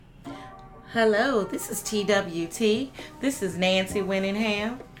Hello, this is TWT. This is Nancy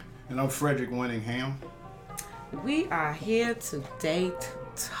Winningham. And I'm Frederick Winningham. We are here today to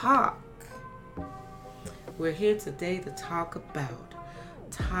talk. We're here today to talk about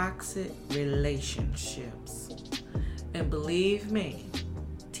toxic relationships. And believe me,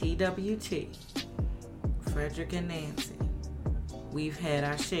 TWT, Frederick and Nancy, we've had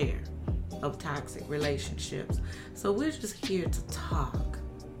our share of toxic relationships. So we're just here to talk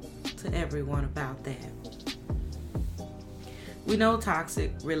to everyone about that. We know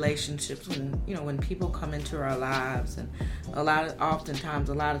toxic relationships when people come into our lives, and a lot of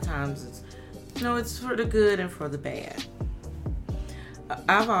times it's for the good and for the bad.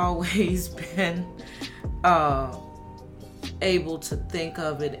 I've always been able to think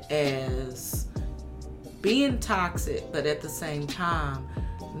of it as being toxic, but at the same time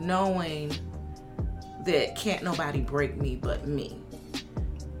knowing that can't nobody break me but me.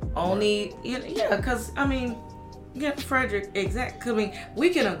 Only, because, Frederick, exactly. We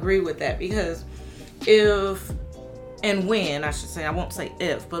can agree with that, because if, and when, I should say, I won't say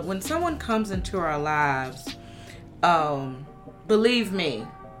if, but when someone comes into our lives, believe me,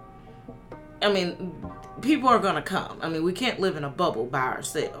 people are going to come. We can't live in a bubble by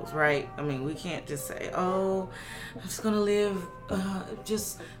ourselves, right? We can't just say, I'm just going to live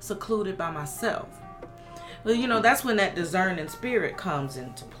just secluded by myself. Well, that's when that discerning spirit comes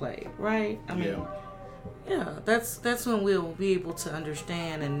into play, right? That's when we'll be able to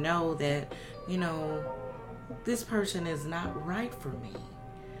understand and know that, this person is not right for me.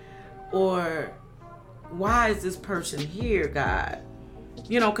 Or why is this person here, God?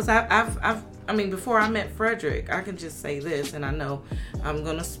 Because before I met Frederick, I can just say this, and I know I'm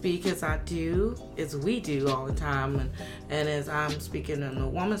going to speak as we do all the time, and as I'm speaking in a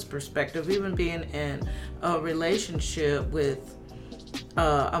woman's perspective, even being in a relationship with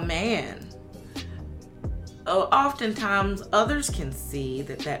a man. Oftentimes, others can see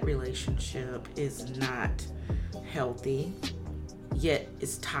that relationship is not healthy, yet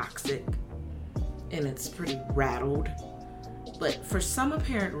it's toxic, and it's pretty rattled. But for some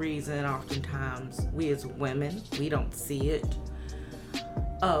apparent reason, oftentimes, we as women, we don't see it.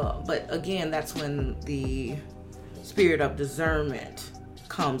 But again, that's when the spirit of discernment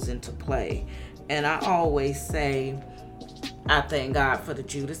comes into play. And I always say, I thank God for the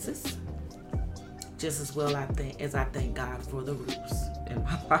Judases, just as well as I thank God for the Ruths in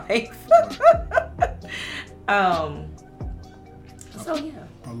my life. A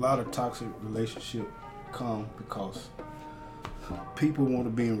lot of toxic relationships come because people want to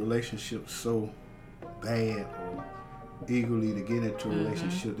be in relationships so bad or eagerly to get into a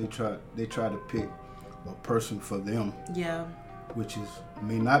relationship. They try to pick a person for them. Yeah. Which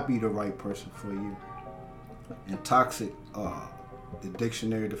may not be the right person for you. And toxic, the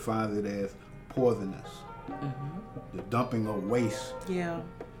dictionary defines it as poisonous. The dumping of waste. Yeah.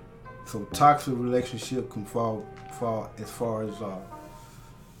 So toxic relationship can fall as far as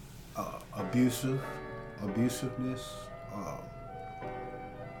abusiveness,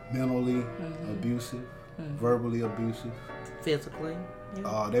 mentally abusive, verbally abusive, physically.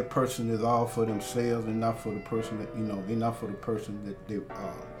 Yeah. That person is all for themselves and not for the person that they're not for the person that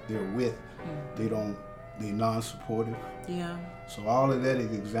they're with. They're non-supportive. Yeah. So all of that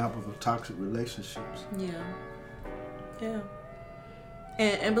is examples of toxic relationships. Yeah.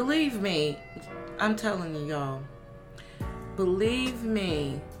 And believe me, I'm telling you, y'all, believe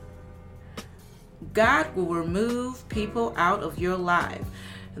me, God will remove people out of your life.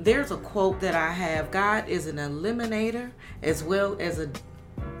 There's a quote that I have: God is an eliminator as well as a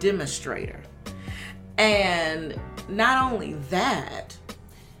demonstrator. And not only that,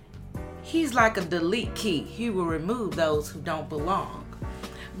 He's like a delete key. He will remove those who don't belong.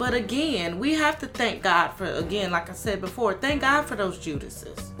 But again, we have to thank God for, like I said before, thank God for those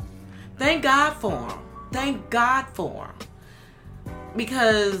Judases. Thank God for them. Thank God for them.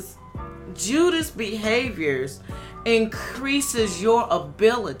 Because Judas behaviors increases your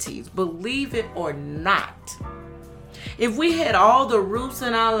abilities, believe it or not. If we had all the Ruths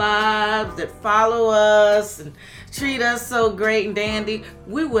in our lives that follow us and treat us so great and dandy,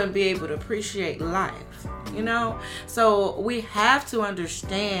 we wouldn't be able to appreciate life, So we have to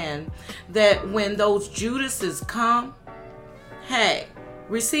understand that when those Judases come, hey,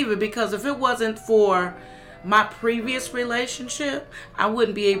 receive it, because if it wasn't for my previous relationship, I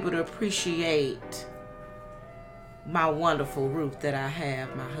wouldn't be able to appreciate my wonderful Ruth that I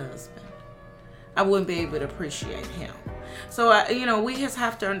have, my husband. I wouldn't be able to appreciate him. So, we just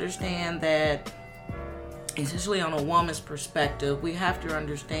have to understand that, especially on a woman's perspective, we have to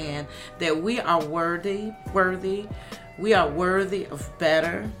understand that we are worthy. We are worthy of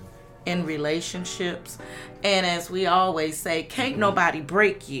better. in relationships. And as we always say, can't nobody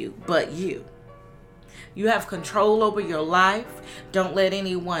break you but you. You have control over your life. Don't let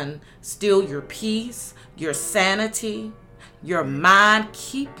anyone steal your peace, your sanity, your mind.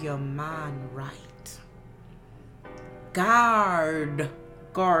 Keep your mind right. Guard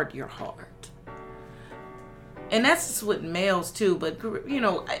your heart. And that's just with males too, but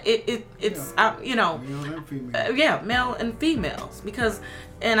it's male and females, because,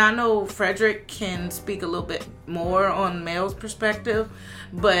 and I know Frederick can speak a little bit more on male's perspective,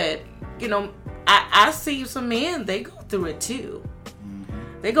 but I see some men, they go through it too.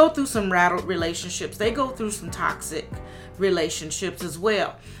 Mm-hmm. They go through some rattled relationships. They go through some toxic relationships as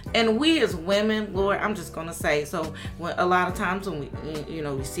well. And we as women, Lord, I'm just going to say, so a lot of times when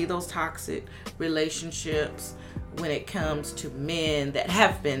we see those toxic relationships, when it comes to men that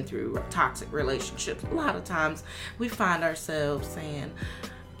have been through toxic relationships, a lot of times we find ourselves saying,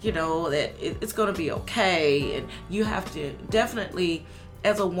 that it's going to be okay. And you have to definitely,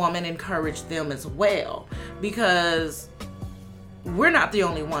 as a woman, encourage them as well, because we're not the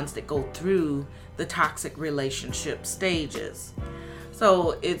only ones that go through the toxic relationship stages.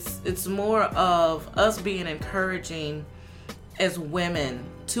 So it's more of us being encouraging as women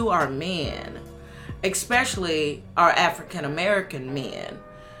to our men, especially our African American men,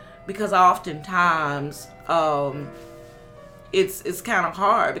 because oftentimes it's kind of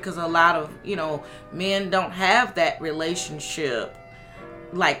hard, because a lot of men don't have that relationship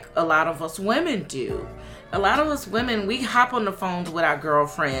like a lot of us women do. A lot of us women, we hop on the phones with our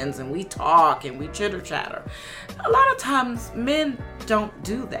girlfriends and we talk and we chitter chatter. A lot of times men don't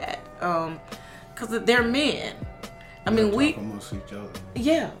do that because they're men. I mean, we talk amongst each other.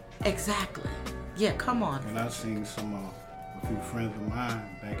 Yeah, exactly. Yeah, come on. And I've seen a few friends of mine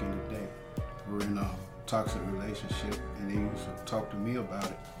back in the day who were in a toxic relationship, and they used to talk to me about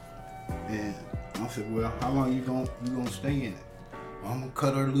it. And I said, well, how long you gonna stay in it? I'm gonna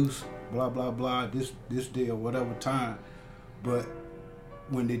cut her loose, blah blah blah, this day or whatever time. But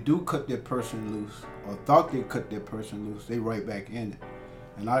when they do cut that person loose, or thought they cut that person loose, they right back in it.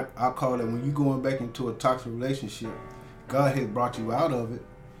 And I call it, when you going back into a toxic relationship, God has brought you out of it,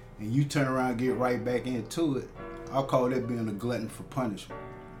 and you turn around and get right back into it. I call that being a glutton for punishment.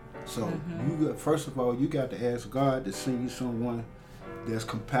 So first of all, you got to ask God to send you someone that's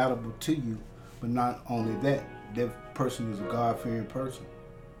compatible to you. But not only that person is a God-fearing person.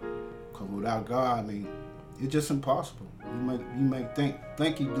 Because without God, I mean, it's just impossible. You may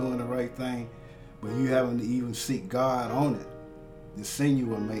think you're doing the right thing, but you haven't even seek God on it. The sin you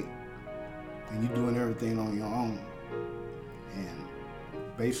will make, and you're doing everything on your own. And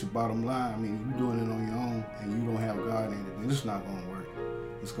basic bottom line, I mean, you're doing it on your own, and you don't have God in it, and it's not going to work.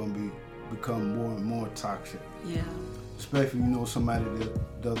 It's going to become more and more toxic. Yeah. Especially somebody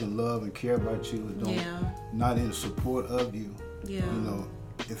that doesn't love and care about you, or not in support of you. Yeah.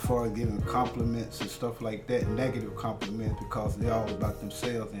 As far as giving compliments and stuff like that, negative compliments, because they're all about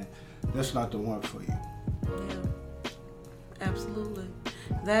themselves, and that's not the one for you. Yeah. Absolutely.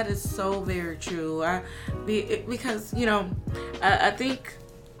 That is so very true. Because I think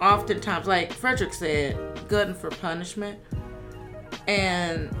oftentimes, like Frederick said, glutton for punishment,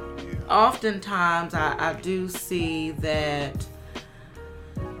 and oftentimes I do see that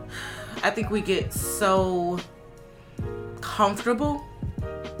I think we get so comfortable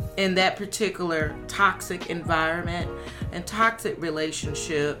in that particular toxic environment and toxic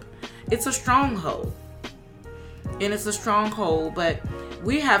relationship. It's a stronghold. And it's a stronghold, but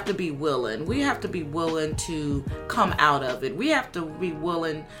we have to be willing. We have to be willing to come out of it. We have to be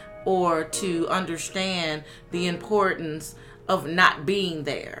willing or to understand the importance of not being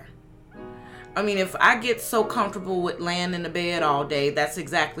there. I mean, if I get so comfortable with laying in the bed all day, that's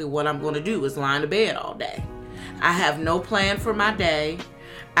exactly what I'm going to do, is lie in the bed all day. I have no plan for my day.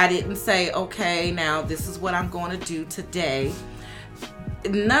 I didn't say, okay, now this is what I'm going to do today.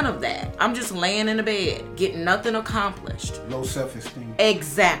 None of that. I'm just laying in the bed, getting nothing accomplished. Low self-esteem.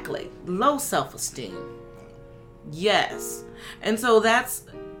 Exactly. Low self-esteem. Yes. And so that's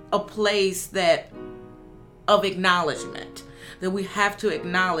a place of acknowledgement, that we have to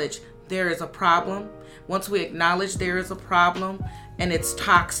acknowledge there is a problem. Once we acknowledge there is a problem and it's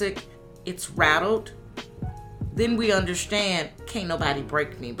toxic, it's rattled, then we understand, can't nobody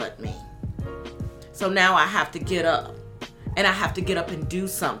break me but me. So now I have to get up, and I have to get up and do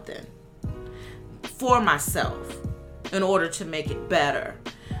something for myself in order to make it better.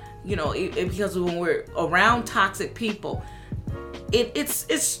 Because when we're around toxic people, it's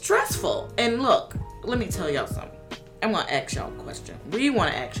stressful. And look, let me tell y'all something. I'm going to ask y'all a question. We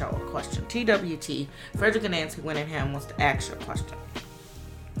want to ask y'all a question. TWT, Frederick and Nancy Winningham wants to ask you a question.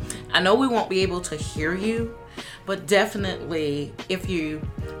 I know we won't be able to hear you, but definitely if you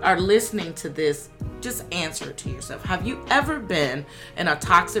are listening to this, just answer it to yourself. Have you ever been in a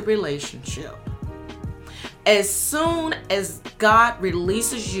toxic relationship? As soon as God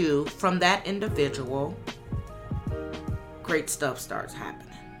releases you from that individual, great stuff starts happening.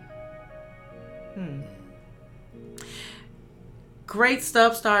 Great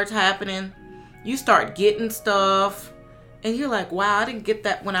stuff starts happening. You start getting stuff, and you're like, wow, I didn't get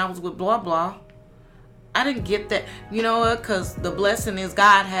that when I was with blah blah. I didn't get that. You know what? Because the blessing is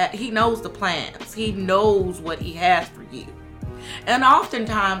He knows the plans. He knows what He has for you. And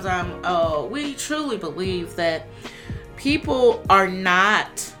oftentimes, we truly believe that people are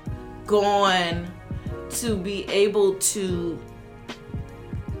not going to be able to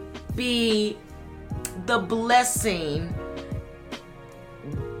be the blessing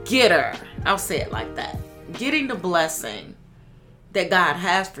getter. I'll say it like that. Getting the blessing that God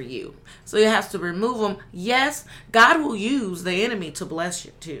has for you. So He has to remove them. Yes, God will use the enemy to bless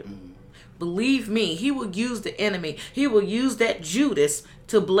you too. Believe me, He will use the enemy. He will use that Judas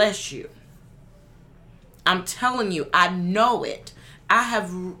to bless you. I'm telling you, I know it. I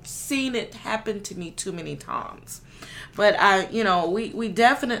have seen it happen to me too many times. But we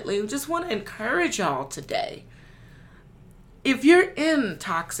definitely just want to encourage y'all today. If you're in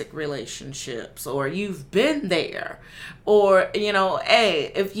toxic relationships, or you've been there, or,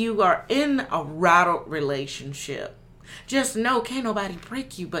 if you are in a rattled relationship, just know can't nobody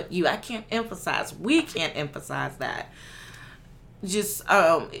break you but you. We can't emphasize that. It's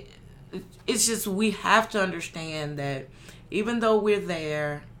just we have to understand that even though we're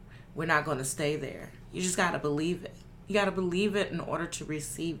there, we're not going to stay there. You just got to believe it. You got to believe it in order to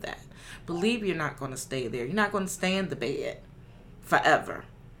receive that. Believe you're not going to stay there. You're not going to stay in the bed forever.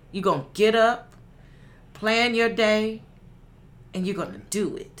 You're going to get up, plan your day, and you're going to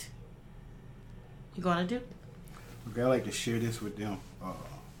do it. You're going to do it. Okay, I like to share this with them.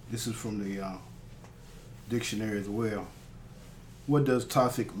 This is from the dictionary as well. What does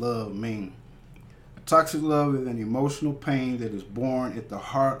toxic love mean? Toxic love is an emotional pain that is born at the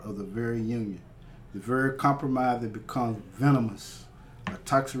heart of the very union. The very compromise that becomes venomous. A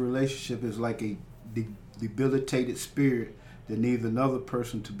toxic relationship is like a debilitated spirit that needs another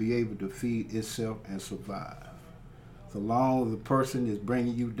person to be able to feed itself and survive. So long as the person is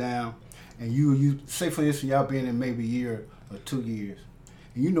bringing you down, and you say for instance, y'all been in maybe a year or 2 years,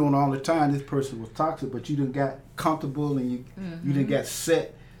 and you know all the time this person was toxic, but you done got comfortable and you done got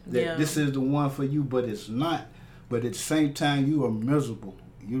set that this is the one for you, but it's not. But at the same time, you are miserable.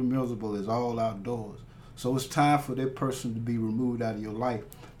 You're miserable as all outdoors. So it's time for that person to be removed out of your life.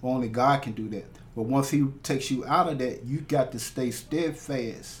 Only God can do that. But once He takes you out of that, you got to stay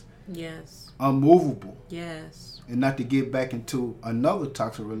steadfast. Yes. Unmovable. Yes. And not to get back into another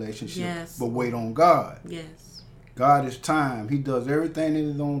toxic relationship. Yes. But wait on God. Yes. God is time. He does everything in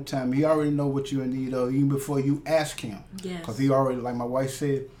His own time. He already know what you're in need of even before you ask Him. Yes. Because He already, like my wife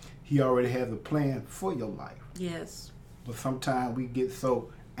said, He already has a plan for your life. Yes. But sometimes we get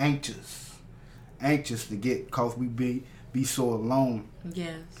so anxious to get, because we be so alone.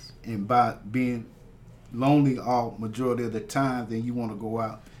 Yes. And by being lonely all majority of the time, then you want to go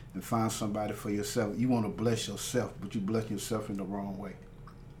out and find somebody for yourself. You want to bless yourself, but you bless yourself in the wrong way.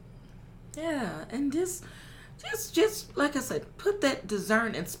 Yeah, and just like I said, put that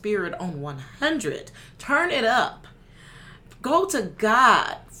discerning spirit on 100. Turn it up. Go to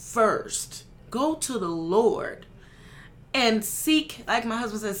God first. Go to the Lord. And seek, like my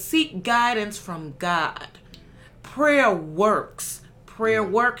husband says, seek guidance from God. Prayer works. Prayer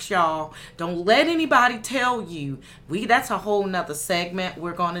works, y'all. Don't let anybody tell you. That's a whole nother segment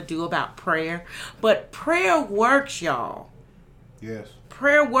we're going to do about prayer. But prayer works, y'all. Yes.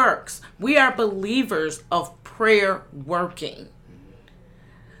 Prayer works. We are believers of prayer working.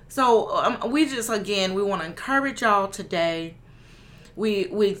 So we want to encourage y'all today.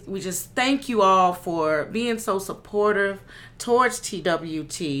 We just thank you all for being so supportive towards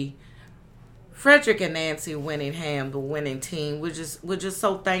TWT. Frederick and Nancy Winningham, the winning team. We're just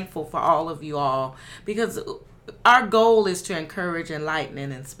so thankful for all of you all, because our goal is to encourage, enlighten,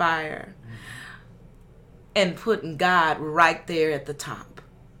 and inspire, and putting God right there at the top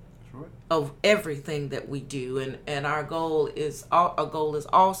of everything that we do. And our goal is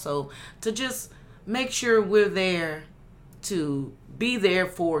also to just make sure we're there to be there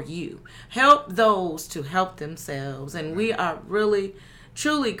for you. Help those to help themselves. And we are really,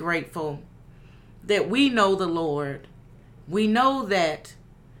 truly grateful that we know the Lord. We know that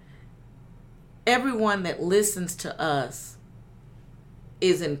everyone that listens to us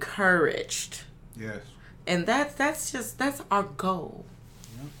is encouraged. Yes. And that's our goal.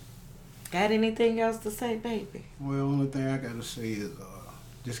 Got anything else to say, baby? Well, only thing I got to say is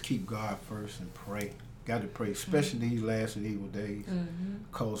just keep God first and pray. Got to pray, especially these last and evil days,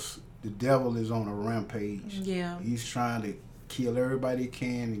 because the devil is on a rampage. Yeah. He's trying to kill everybody he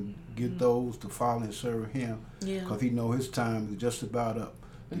can and get those to follow and serve him, because he know his time is just about up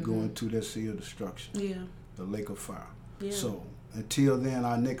to go into that sea of destruction, the lake of fire. So until then,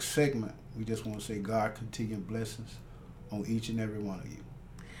 our next segment, we just want to say God continue blessings on each and every one of you.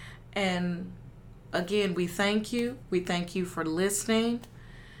 And again, we thank you. We thank you for listening.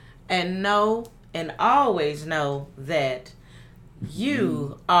 And know and always know that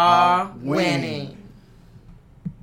you are winning.